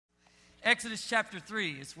Exodus chapter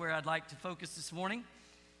 3 is where I'd like to focus this morning.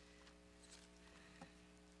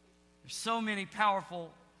 There's so many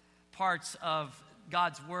powerful parts of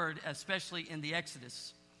God's word, especially in the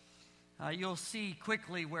Exodus. You'll see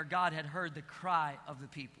quickly where God had heard the cry of the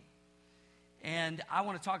people. And I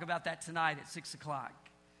want to talk about that tonight at 6 o'clock.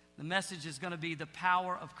 The message is going to be the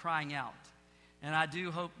power of crying out. And I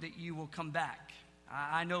do hope that you will come back.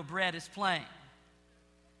 I know Brett is playing.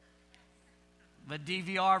 But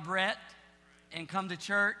DVR Brett and come to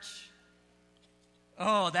church.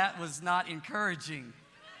 Oh, that was not encouraging.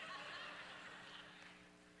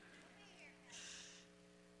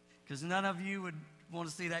 Because none of you would want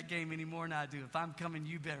to see that game any more than I do. If I'm coming,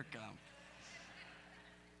 you better come.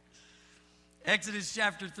 Exodus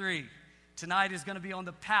chapter 3. Tonight is going to be on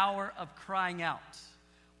the power of crying out.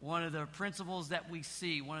 One of the principles that we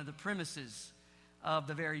see, one of the premises of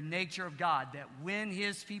the very nature of God, that when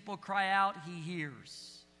his people cry out, he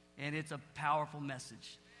hears. And it's a powerful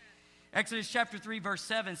message. Exodus chapter 3 verse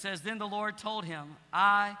 7 says, "Then the Lord told him,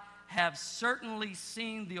 I have certainly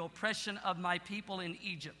seen the oppression of my people in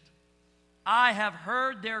Egypt. I have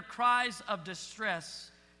heard their cries of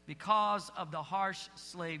distress because of the harsh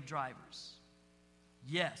slave drivers.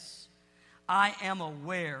 Yes, I am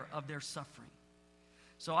aware of their suffering.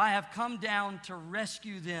 So I have come down to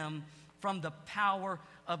rescue them from the power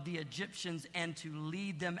of the Egyptians and to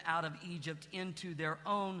lead them out of Egypt into their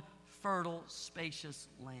own fertile, spacious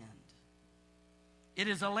land. It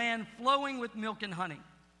is a land flowing with milk and honey,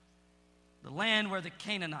 the land where the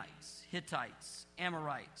Canaanites, Hittites,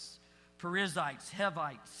 Amorites, Perizzites,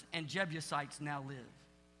 Hivites, and Jebusites now live.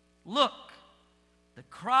 Look, the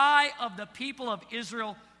cry of the people of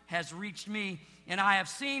Israel has reached me, and I have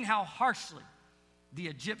seen how harshly the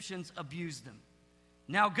Egyptians abused them.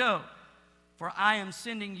 Now go, for I am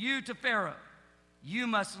sending you to Pharaoh. You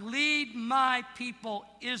must lead my people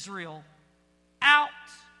Israel out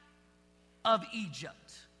of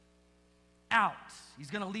Egypt." Out.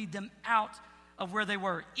 He's going to lead them out of where they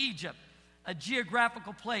were. Egypt, a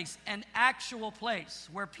geographical place, an actual place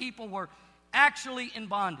where people were actually in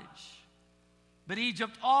bondage. But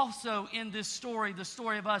Egypt also in this story, the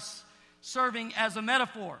story of us serving as a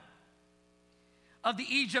metaphor of the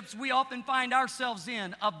Egypts we often find ourselves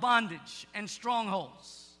in, of bondage and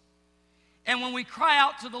strongholds. And when we cry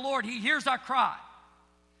out to the Lord, he hears our cry.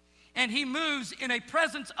 And he moves in a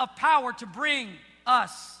presence of power to bring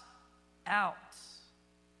us out.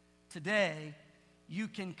 Today, you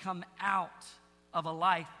can come out of a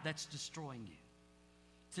life that's destroying you.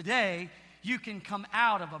 Today, you can come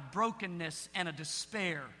out of a brokenness and a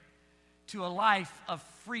despair to a life of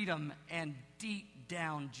freedom and deep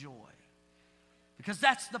down joy. Because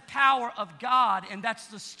that's the power of God, and that's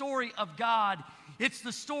the story of God. It's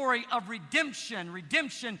the story of redemption.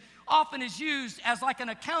 Redemption often is used as like an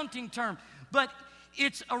accounting term, but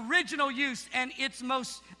its original use and its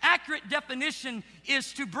most accurate definition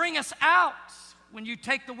is to bring us out. When you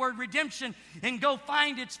take the word redemption and go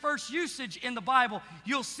find its first usage in the Bible,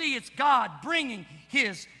 you'll see it's God bringing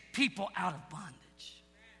his people out of bondage.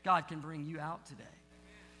 God can bring you out today.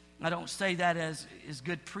 I don't say that as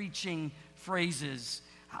good preaching phrases.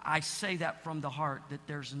 I say that from the heart, that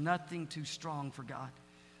there's nothing too strong for God.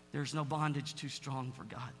 There's no bondage too strong for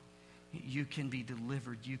God. You can be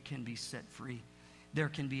delivered. You can be set free. There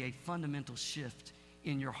can be a fundamental shift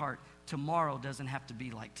in your heart. Tomorrow doesn't have to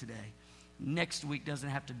be like today. Next week doesn't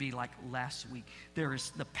have to be like last week. There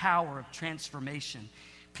is the power of transformation.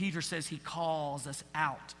 Peter says he calls us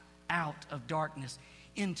out of darkness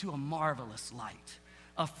into a marvelous light,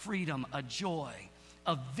 a freedom, a joy,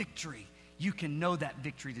 a victory. You can know that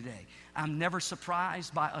victory today. I'm never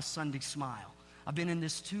surprised by a Sunday smile. I've been in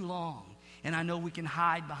this too long, and I know we can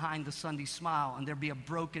hide behind the Sunday smile, and there'll be a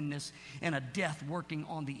brokenness and a death working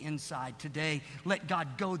on the inside. Today, let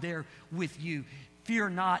God go there with you. Fear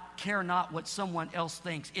not, care not what someone else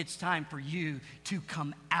thinks. It's time for you to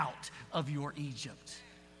come out of your Egypt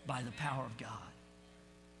by the power of God.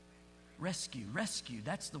 Rescue.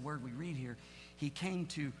 That's the word we read here. He came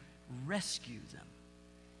to rescue them.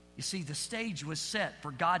 You see, the stage was set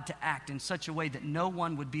for God to act in such a way that no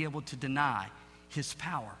one would be able to deny his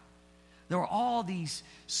power. There were all these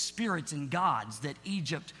spirits and gods that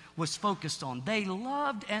Egypt was focused on. They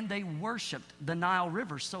loved and they worshiped the Nile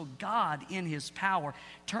River. So God, in his power,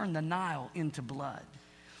 turned the Nile into blood.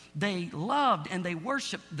 They loved and they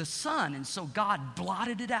worshiped the sun, and so God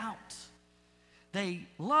blotted it out. They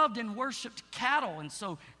loved and worshiped cattle, and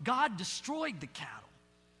so God destroyed the cattle.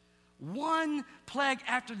 One plague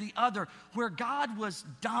after the other, where God was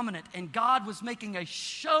dominant and God was making a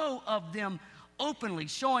show of them openly,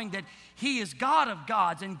 showing that he is God of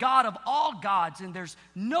gods and God of all gods, and there's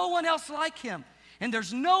no one else like him, and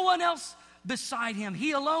there's no one else beside him.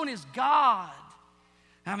 He alone is God.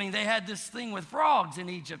 I mean, they had this thing with frogs in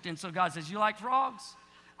Egypt, and so God says, you like frogs?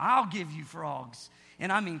 I'll give you frogs.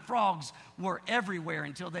 And I mean, frogs were everywhere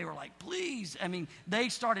until they were like, please. I mean, they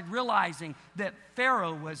started realizing that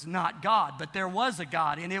Pharaoh was not God, but there was a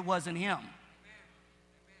God, and it wasn't him.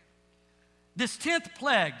 This 10th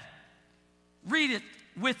plague, read it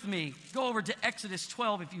with me. Go over to Exodus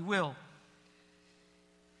 12, if you will.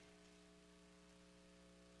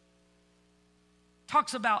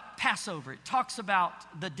 Talks about Passover. It talks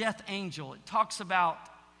about the death angel. It talks about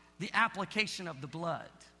the application of the blood.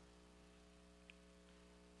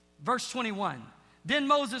 Verse 21, then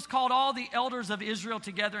Moses called all the elders of Israel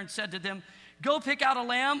together and said to them, go pick out a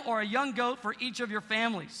lamb or a young goat for each of your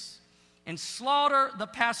families and slaughter the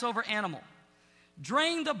Passover animal.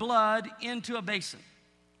 Drain the blood into a basin.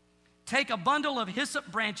 Take a bundle of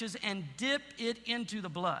hyssop branches and dip it into the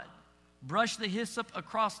blood. Brush the hyssop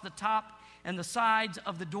across the top and the sides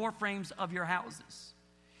of the door frames of your houses.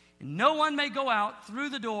 And no one may go out through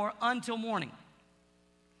the door until morning.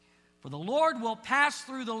 For the Lord will pass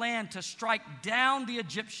through the land to strike down the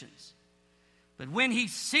Egyptians. But when he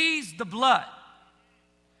sees the blood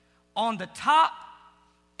on the top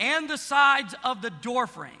and the sides of the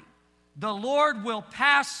doorframe, the Lord will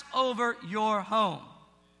pass over your home.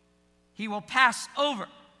 He will pass over.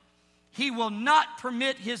 He will not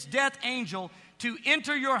permit his death angel to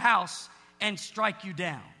enter your house and strike you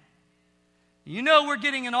down. You know, we're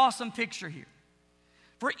getting an awesome picture here.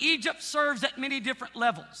 For Egypt serves at many different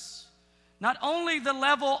levels. Not only the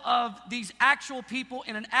level of these actual people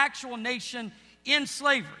in an actual nation in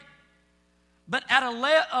slavery, but at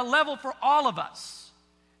a level for all of us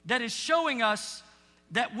that is showing us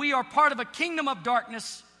that we are part of a kingdom of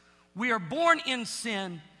darkness. We are born in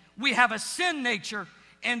sin. We have a sin nature,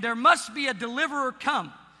 and there must be a deliverer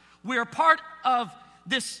come. We are part of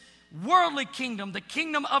this worldly kingdom, the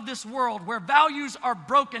kingdom of this world, where values are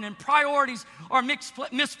broken and priorities are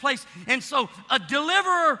misplaced. And so a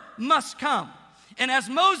deliverer must come. And as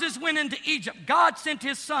Moses went into Egypt, God sent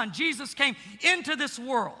his son. Jesus came into this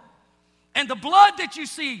world. And the blood that you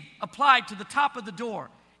see applied to the top of the door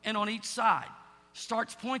and on each side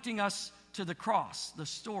starts pointing us to the cross, the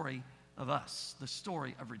story of us, the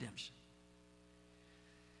story of redemption.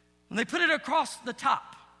 When they put it across the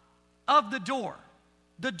top of the door,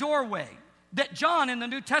 the doorway that John in the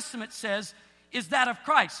New Testament says is that of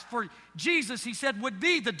Christ. For Jesus, he said, would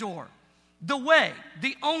be the door, the way,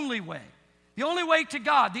 the only way to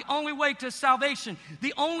God, the only way to salvation,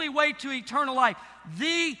 the only way to eternal life.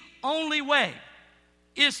 The only way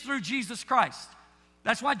is through Jesus Christ.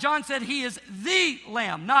 That's why John said he is the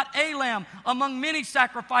Lamb, not a lamb among many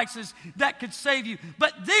sacrifices that could save you,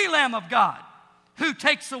 but the Lamb of God who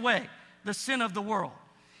takes away the sin of the world.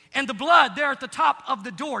 And the blood there at the top of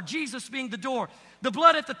the door, Jesus being the door, the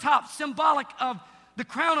blood at the top, symbolic of the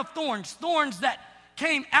crown of thorns, thorns that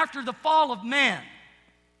came after the fall of man,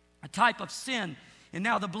 a type of sin. And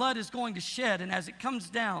now the blood is going to shed, and as it comes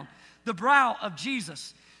down the brow of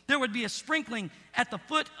Jesus, there would be a sprinkling at the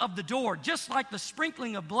foot of the door, just like the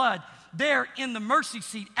sprinkling of blood there in the mercy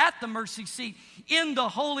seat, at the mercy seat, in the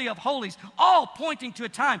Holy of Holies, all pointing to a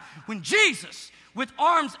time when Jesus, with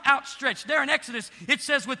arms outstretched. There in Exodus, it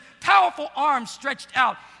says with powerful arms stretched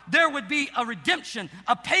out, there would be a redemption,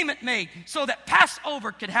 a payment made so that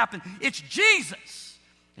Passover could happen. It's Jesus.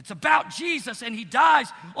 It's about Jesus, and he dies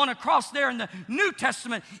on a cross there in the New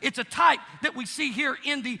Testament. It's a type that we see here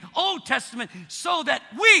in the Old Testament so that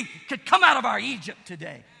we could come out of our Egypt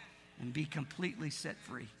today and be completely set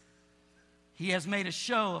free. He has made a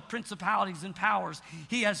show of principalities and powers.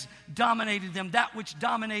 He has dominated them. That which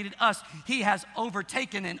dominated us, he has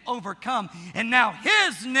overtaken and overcome. And now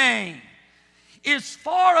his name is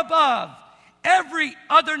far above every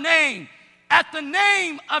other name. At the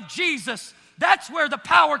name of Jesus, that's where the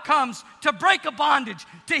power comes to break a bondage,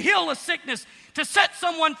 to heal a sickness, to set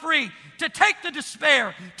someone free, to take the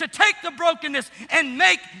despair, to take the brokenness and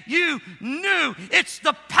make you new. It's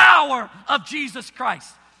the power of Jesus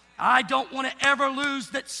Christ. I don't want to ever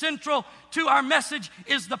lose that central to our message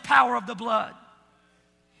is the power of the blood.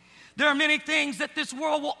 There are many things that this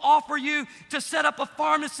world will offer you to set up a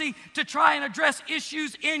pharmacy to try and address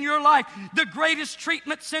issues in your life. The greatest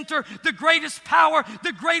treatment center, the greatest power,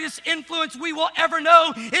 the greatest influence we will ever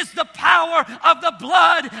know is the power of the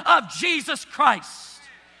blood of Jesus Christ.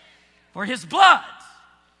 For his blood,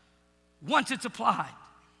 once it's applied,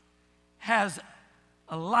 has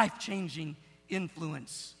a life-changing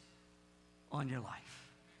influence on your life.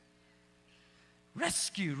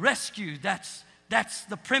 Rescue, that's That's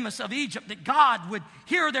the premise of Egypt, that God would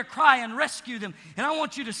hear their cry and rescue them. And I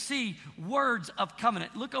want you to see words of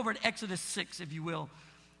covenant. Look over at Exodus 6, if you will.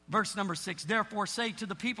 Verse number 6. Therefore say to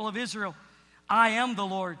the people of Israel, I am the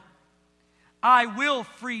Lord. I will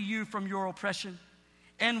free you from your oppression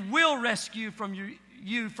and will rescue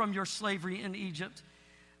you from your slavery in Egypt.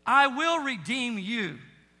 I will redeem you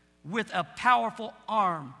with a powerful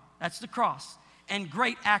arm. That's the cross. And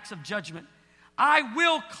great acts of judgment. I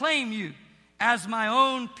will claim you as my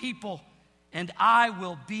own people, and I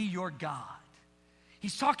will be your God.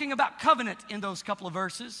 He's talking about covenant in those couple of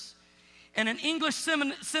verses. And an English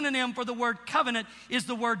synonym for the word covenant is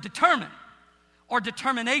the word determine or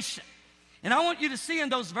determination. And I want you to see in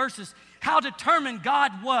those verses how determined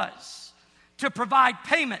God was to provide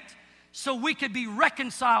payment so we could be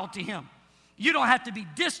reconciled to Him. You don't have to be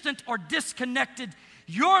distant or disconnected.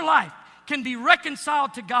 Your life can be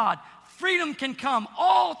reconciled to God. Freedom can come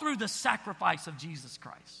all through the sacrifice of Jesus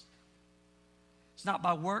Christ. It's not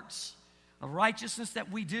by works of righteousness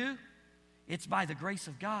that we do. It's by the grace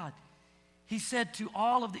of God. He said to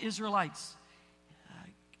all of the Israelites,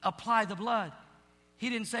 apply the blood. He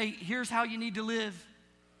didn't say, here's how you need to live.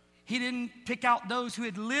 He didn't pick out those who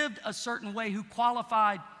had lived a certain way, who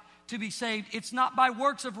qualified to be saved. It's not by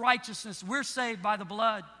works of righteousness. We're saved by the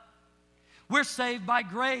blood. We're saved by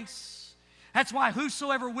grace. That's why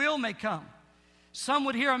whosoever will may come. Some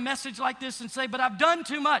would hear a message like this and say, but I've done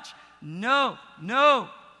too much. No,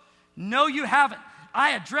 you haven't.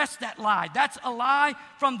 I addressed that lie. That's a lie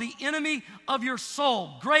from the enemy of your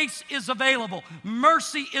soul. Grace is available.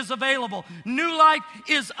 Mercy is available. New life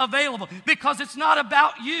is available because it's not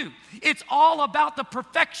about you. It's all about the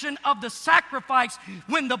perfection of the sacrifice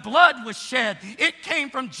when the blood was shed. It came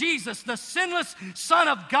from Jesus, the sinless Son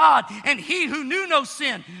of God, and He who knew no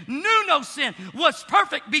sin, was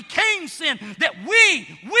perfect, became sin, that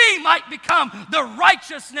we might become the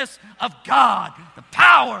righteousness of God, the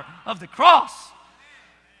power of the cross.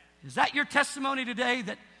 Is that your testimony today,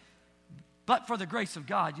 that but for the grace of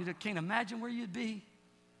God, you can't imagine where you'd be?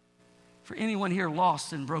 For anyone here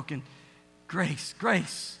lost and broken, grace.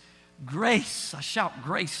 I shout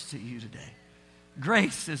grace to you today.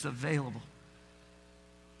 Grace is available.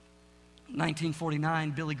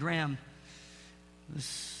 1949, Billy Graham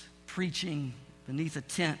was preaching beneath a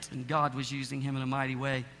tent, and God was using him in a mighty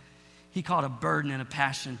way. He caught a burden and a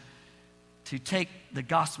passion to take the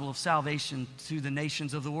gospel of salvation to the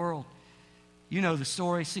nations of the world. You know the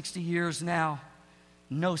story, 60 years now,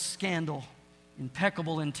 no scandal,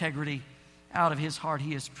 impeccable integrity. Out of his heart,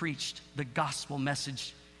 he has preached the gospel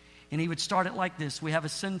message. And he would start it like this: we have a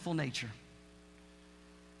sinful nature,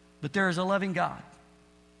 but there is a loving God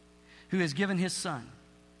who has given His Son.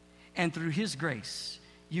 And through His grace,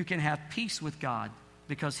 you can have peace with God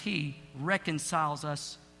because He reconciles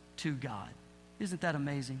us to God. Isn't that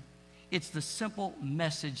amazing? It's the simple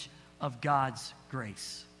message of God's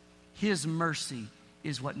grace. His mercy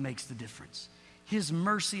is what makes the difference. His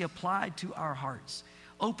mercy applied to our hearts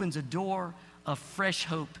opens a door of fresh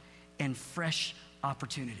hope and fresh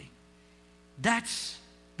opportunity. That's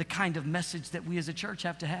the kind of message that we as a church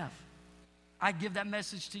have to have. I give that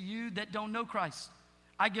message to you that don't know Christ.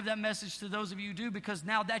 I give that message to those of you who do, because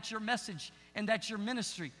now that's your message and that's your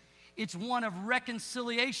ministry. It's one of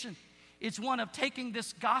reconciliation. It's one of taking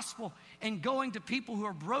this gospel and going to people who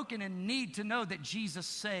are broken and need to know that Jesus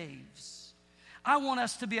saves. I want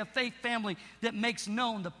us to be a faith family that makes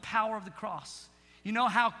known the power of the cross. You know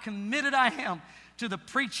how committed I am to the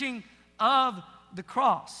preaching of the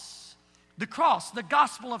cross. The cross, the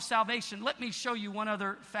gospel of salvation. Let me show you one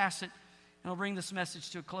other facet, and I'll bring this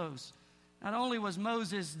message to a close. Not only was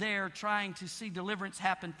Moses there trying to see deliverance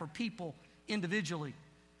happen for people individually,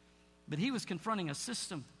 but he was confronting a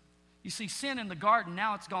system. You see, sin in the garden,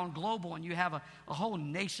 now it's gone global, and you have a whole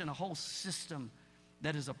nation, a whole system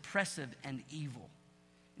that is oppressive and evil.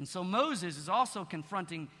 And so Moses is also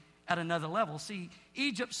confronting at another level. See,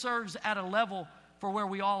 Egypt serves at a level for where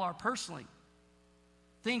we all are personally,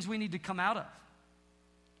 things we need to come out of.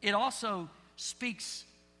 It also speaks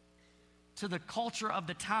to the culture of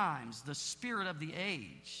the times, the spirit of the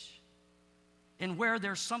age, and where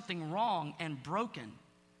there's something wrong and broken.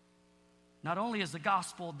 Not only is the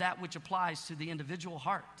gospel that which applies to the individual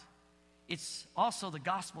heart, it's also the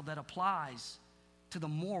gospel that applies to the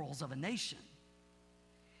morals of a nation.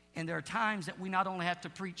 And there are times that we not only have to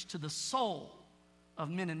preach to the soul of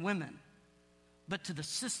men and women, but to the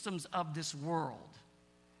systems of this world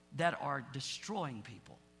that are destroying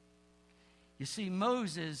people. You see,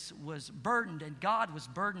 Moses was burdened, and God was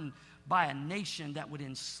burdened by a nation that would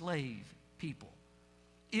enslave people.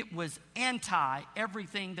 It was anti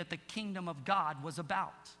everything that the kingdom of God was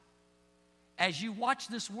about. As you watch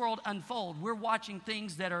this world unfold, we're watching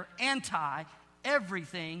things that are anti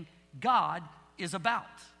everything God is about.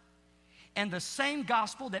 And the same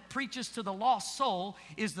gospel that preaches to the lost soul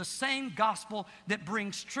is the same gospel that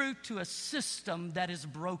brings truth to a system that is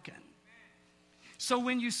broken. So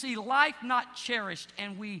when you see life not cherished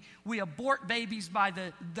and we abort babies by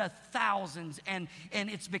the thousands and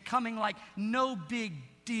it's becoming like no big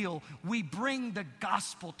deal, we bring the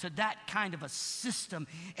gospel to that kind of a system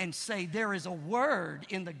and say there is a word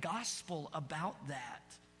in the gospel about that.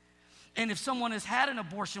 And if someone has had an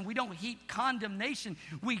abortion, we don't heap condemnation.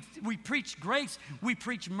 We preach grace. We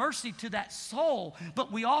preach mercy to that soul.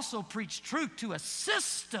 But we also preach truth to a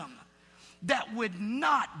system that would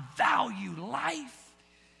not value life.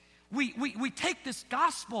 We take this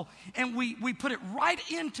gospel and we put it right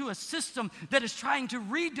into a system that is trying to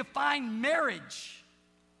redefine marriage.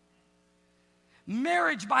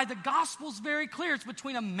 Marriage by the gospel is very clear. It's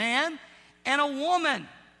between a man and a woman.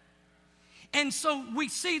 And so we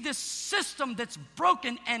see this system that's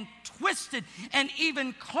broken and twisted, and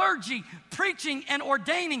even clergy preaching and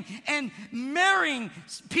ordaining and marrying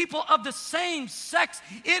people of the same sex.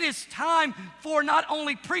 It is time for not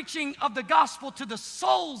only preaching of the gospel to the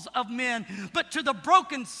souls of men, but to the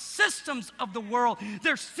broken systems of the world.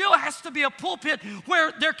 There still has to be a pulpit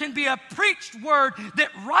where there can be a preached word that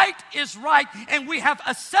right is right, and we have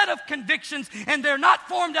a set of convictions, and they're not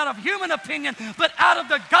formed out of human opinion, but out of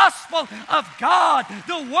the gospel of God,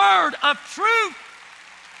 the word of truth.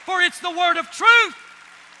 For it's the word of truth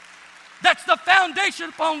that's the foundation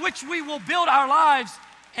upon which we will build our lives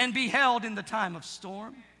and be held in the time of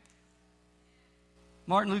storm.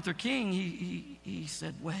 Martin Luther King, he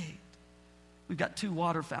said, wait, we've got 2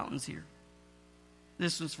 water fountains here.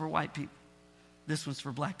 This one's for white people. This one's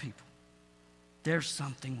for black people. There's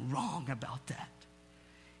something wrong about that.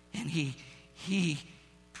 And he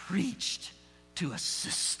preached to a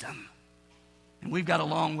system. And we've got a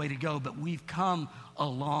long way to go, but we've come a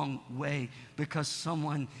long way because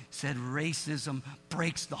someone said racism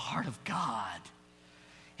breaks the heart of God.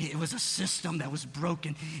 It was a system that was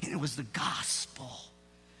broken, and it was the gospel.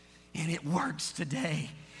 And it works today.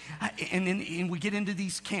 And we get into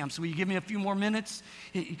these camps. Will you give me a few more minutes?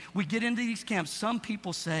 We get into these camps. Some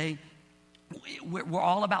people say we're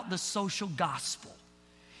all about the social gospel.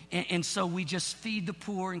 And so we just feed the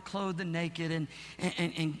poor and clothe the naked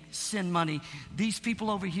and send money. These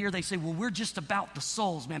people over here, they say, well, we're just about the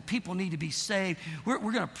souls, man. People need to be saved. We're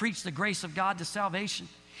going to preach the grace of God to salvation.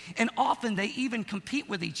 And often they even compete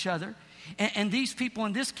with each other. And these people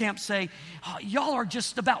in this camp say, oh, y'all are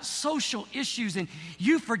just about social issues, and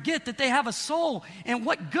you forget that they have a soul. And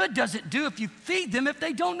what good does it do if you feed them if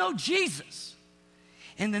they don't know Jesus?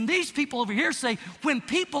 And then these people over here say, when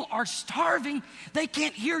people are starving, they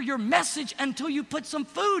can't hear your message until you put some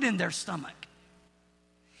food in their stomach.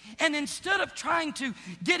 And instead of trying to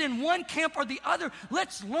get in one camp or the other,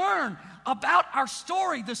 let's learn about our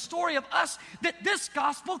story, the story of us, that this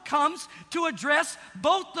gospel comes to address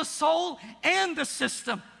both the soul and the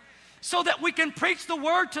system, so that we can preach the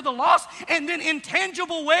word to the lost, and then in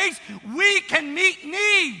tangible ways, we can meet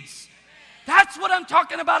needs. That's what I'm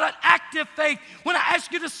talking about, an active faith. When I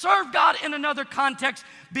ask you to serve God in another context,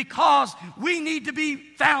 because we need to be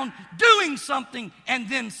found doing something and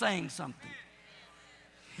then saying something.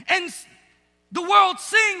 And the world,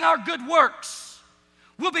 seeing our good works,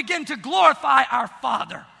 will begin to glorify our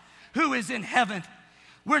Father who is in heaven.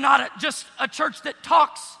 We're not just a church that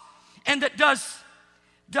talks and that does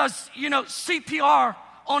CPR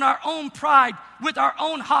on our own pride with our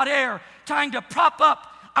own hot air, trying to prop up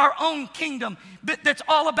our own kingdom, but that's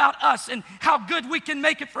all about us and how good we can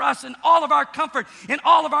make it for us, and all of our comfort and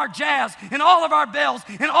all of our jazz and all of our bells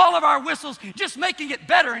and all of our whistles, just making it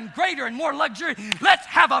better and greater and more luxury. Let's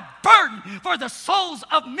have a burden for the souls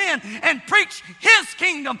of men and preach his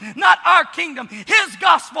kingdom, not our kingdom, his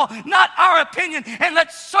gospel, not our opinion, and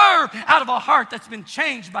let's serve out of a heart that's been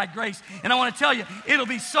changed by grace. And I want to tell you, it'll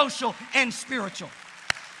be social and spiritual.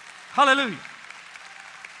 Hallelujah.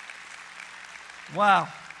 Wow.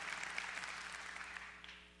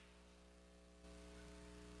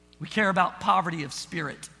 We care about poverty of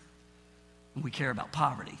spirit, and we care about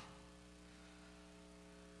poverty.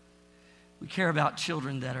 We care about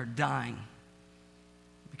children that are dying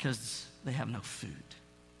because they have no food.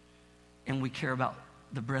 And we care about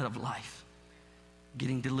the bread of life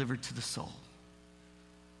getting delivered to the soul.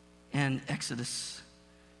 And Exodus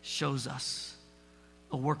shows us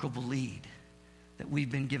a workable lead, that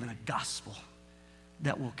we've been given a gospel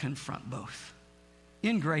that will confront both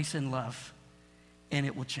in grace and love, and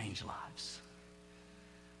it will change lives.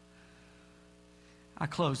 I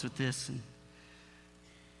close with this. And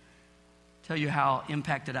Tell you how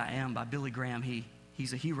impacted I am by Billy Graham.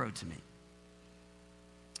 He's a hero to me.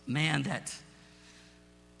 Man that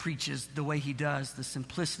preaches the way he does, the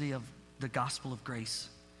simplicity of the gospel of grace.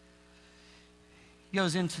 He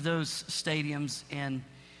goes into those stadiums, and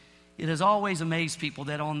it has always amazed people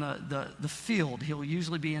that on the field, he'll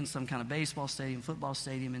usually be in some kind of baseball stadium, football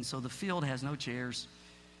stadium, and so the field has no chairs.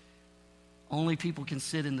 Only people can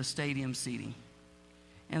sit in the stadium seating.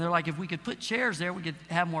 And they're like, if we could put chairs there, we could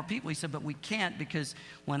have more people. He said, but we can't, because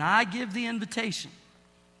when I give the invitation,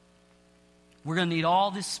 we're going to need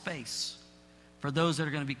all this space for those that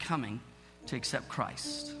are going to be coming to accept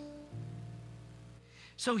Christ.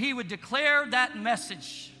 So he would declare that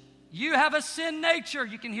message. You have a sin nature.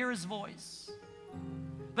 You can hear his voice.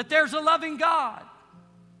 But there's a loving God.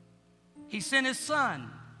 He sent his son.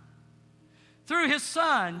 Through his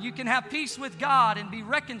son, you can have peace with God and be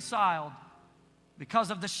reconciled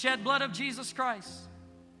because of the shed blood of Jesus Christ.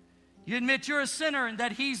 You admit you're a sinner and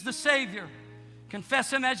that he's the Savior.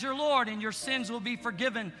 Confess him as your Lord, and your sins will be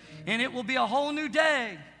forgiven, and it will be a whole new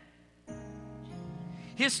day.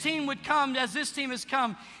 His team would come, as this team has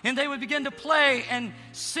come, and they would begin to play and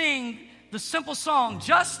sing the simple song,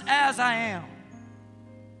 Just As I Am.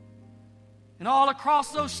 And all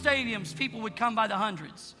across those stadiums, people would come by the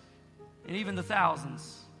hundreds and even the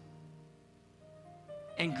thousands.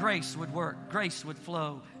 And grace would work, grace would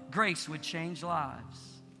flow, grace would change lives.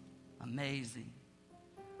 Amazing,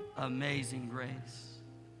 amazing grace.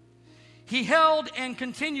 He held and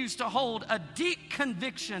continues to hold a deep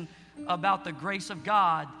conviction about the grace of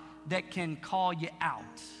God that can call you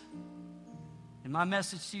out. And my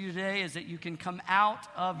message to you today is that you can come out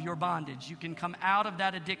of your bondage. You can come out of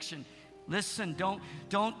that addiction. Listen,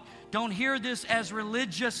 don't hear this as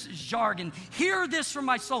religious jargon. Hear this from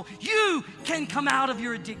my soul. You can come out of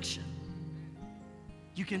your addiction.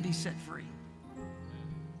 You can be set free.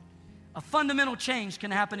 A fundamental change can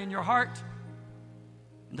happen in your heart.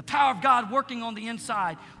 And the power of God working on the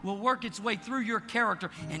inside will work its way through your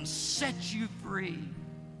character and set you free.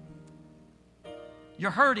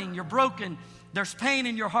 You're hurting, you're broken, there's pain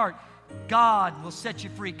in your heart. God will set you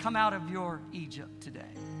free. Come out of your Egypt today.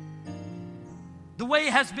 The way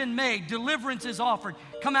has been made. Deliverance is offered.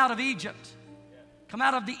 Come out of Egypt. Come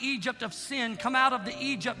out of the Egypt of sin. Come out of the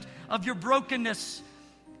Egypt of your brokenness.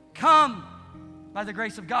 Come by the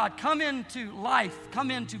grace of God. Come into life.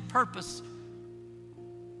 Come into purpose.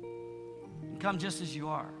 And come just as you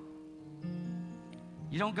are.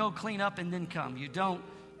 You don't go clean up and then come. You don't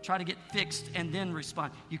try to get fixed and then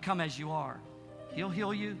respond. You come as you are. He'll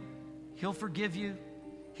heal you. He'll forgive you.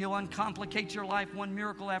 He'll uncomplicate your life one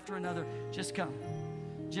miracle after another. Just come.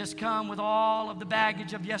 Just come with all of the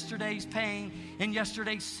baggage of yesterday's pain and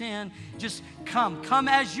yesterday's sin. Just come. Come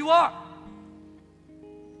as you are.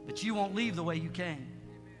 But you won't leave the way you came.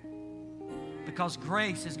 Because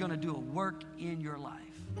grace is going to do a work in your life.